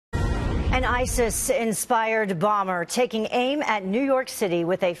An ISIS-inspired bomber taking aim at New York City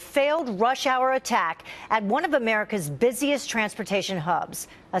with a failed rush-hour attack at one of America's busiest transportation hubs.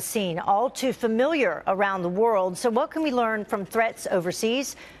 A scene all too familiar around the world. So what can we learn from threats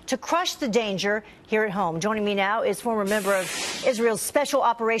overseas to crush the danger here at home? Joining me now is former member of Israel's Special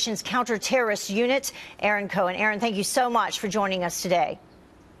Operations Counter-Terrorist Unit, Aaron Cohen. Aaron, thank you so much for joining us today.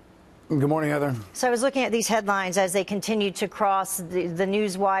 Good morning, Heather. So I was looking at these headlines as they continued to cross the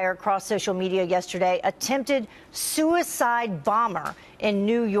news wire, across social media yesterday. Attempted suicide bomber in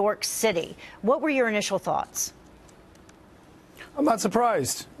New York City. What were your initial thoughts? I'm not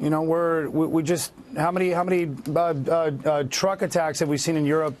surprised. You know, we just how many truck attacks have we seen in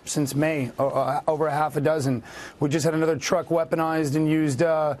Europe since May? Over a half a dozen. We just had another truck weaponized and used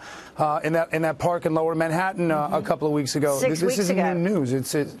in that park in Lower Manhattan a couple of weeks ago. This isn't new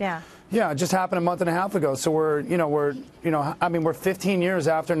news. Yeah, it just happened a month and a half ago. So we're 15 years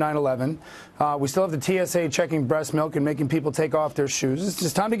after 9/11. We still have the TSA checking breast milk and making people take off their shoes. It's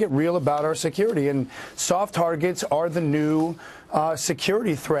just time to get real about our security. And soft targets are the new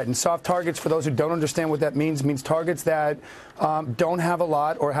security threat. And soft targets, for those who don't understand what that means targets that don't have a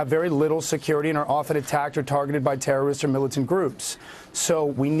lot or have very little security and are often attacked or targeted by terrorists or militant groups. So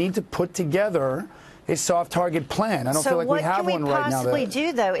we need to put together a soft target plan. I don't feel like we have one right now. So what can we possibly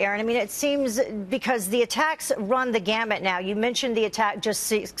do, though, Aaron? I mean, it seems because the attacks run the gamut now. You mentioned the attack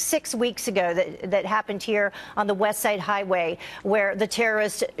just six weeks ago that happened here on the West Side Highway, where the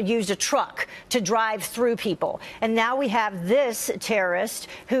terrorist used a truck to drive through people. And now we have this terrorist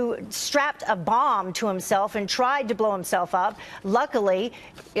who strapped a bomb to himself and tried to blow himself up. Luckily,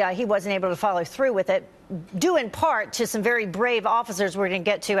 he wasn't able to follow through with it, due in part to some very brave officers we're going to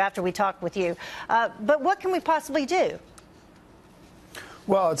get to after we talk with you. But what can we possibly do?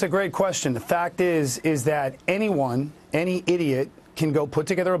 Well, it's a great question. The fact is that any idiot can go put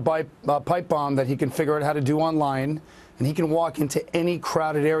together a pipe bomb that he can figure out how to do online, and he can walk into any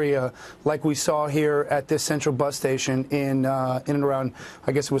crowded area like we saw here at this central bus station in and around,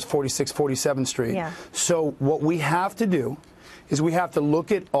 I guess it was 46, 47th Street. Yeah. So what we have to do is we have to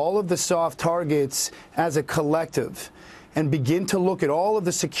look at all of the soft targets as a collective and begin to look at all of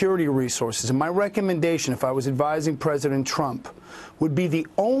the security resources. And my recommendation, if I was advising President Trump, would be the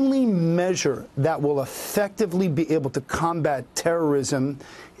only measure that will effectively be able to combat terrorism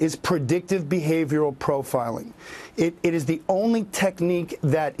is predictive behavioral profiling. It is the only technique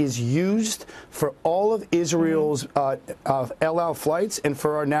that is used for all of Israel's El Al flights and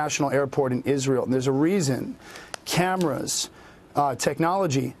for our national airport in Israel. And there's a reason. Cameras,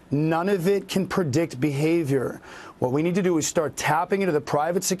 technology, none of it can predict behavior. What we need to do is start tapping into the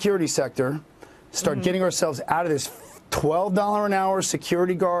private security sector, start getting ourselves out of this $12 an hour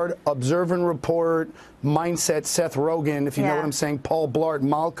security guard, observe and report mindset, Seth Rogen, if you know what I'm saying, Paul Blart,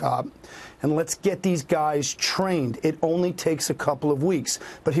 Mall Cop, and let's get these guys trained. It only takes a couple of weeks.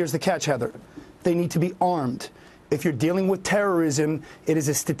 But here's the catch, Heather. They need to be armed. If you're dealing with terrorism, it is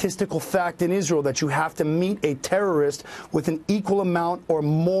a statistical fact in Israel that you have to meet a terrorist with an equal amount or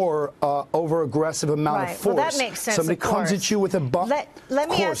more over-aggressive amount of force. Well, that makes sense. Somebody comes at you with a bomb. Let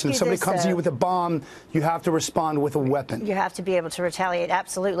me ask you this, somebody comes at you with a bomb, you have to respond with a weapon. You have to be able to retaliate,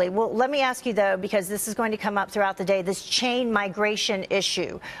 absolutely. Well, let me ask you, though, because this is going to come up throughout the day, this chain migration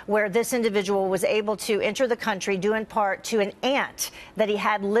issue, where this individual was able to enter the country due in part to an aunt that he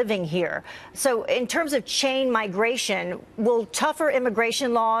had living here. So in terms of chain migration, will tougher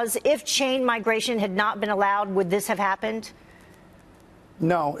immigration laws, if chain migration had not been allowed, would this have happened?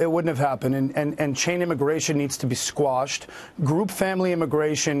 No, it wouldn't have happened, and chain immigration needs to be squashed. Group family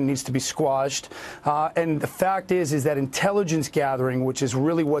immigration needs to be squashed. And the fact is that intelligence gathering, which is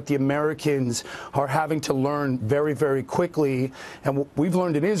really what the Americans are having to learn very, very quickly, and what we've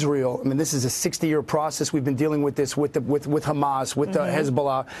learned in Israel, I mean, this is a 60-year process. We've been dealing with this with Hamas, with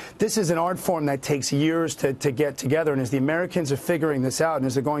Hezbollah. This is an art form that takes years to get together. And as the Americans are figuring this out, and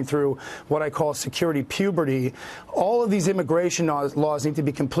as they're going through what I call security puberty, all of these immigration laws need to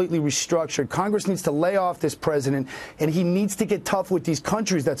be completely restructured. Congress needs to lay off this president, and he needs to get tough with these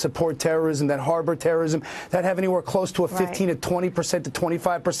countries that support terrorism, that harbor terrorism, that have anywhere close to a 15 to 20% to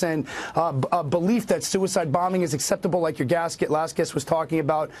 25% belief that suicide bombing is acceptable, like your last guest was talking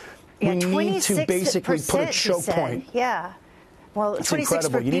about. Yeah, we need to basically put a choke point. Yeah. Well, it's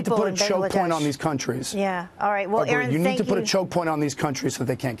incredible. You need to put a choke point on these countries. Yeah. All right. Well, Aaron, you need to put a choke point on these countries so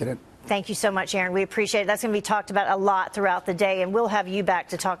they can't get in. Thank you so much, Aaron. We appreciate it. That's going to be talked about a lot throughout the day, and we'll have you back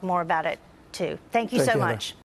to talk more about it, too. Thank you so much.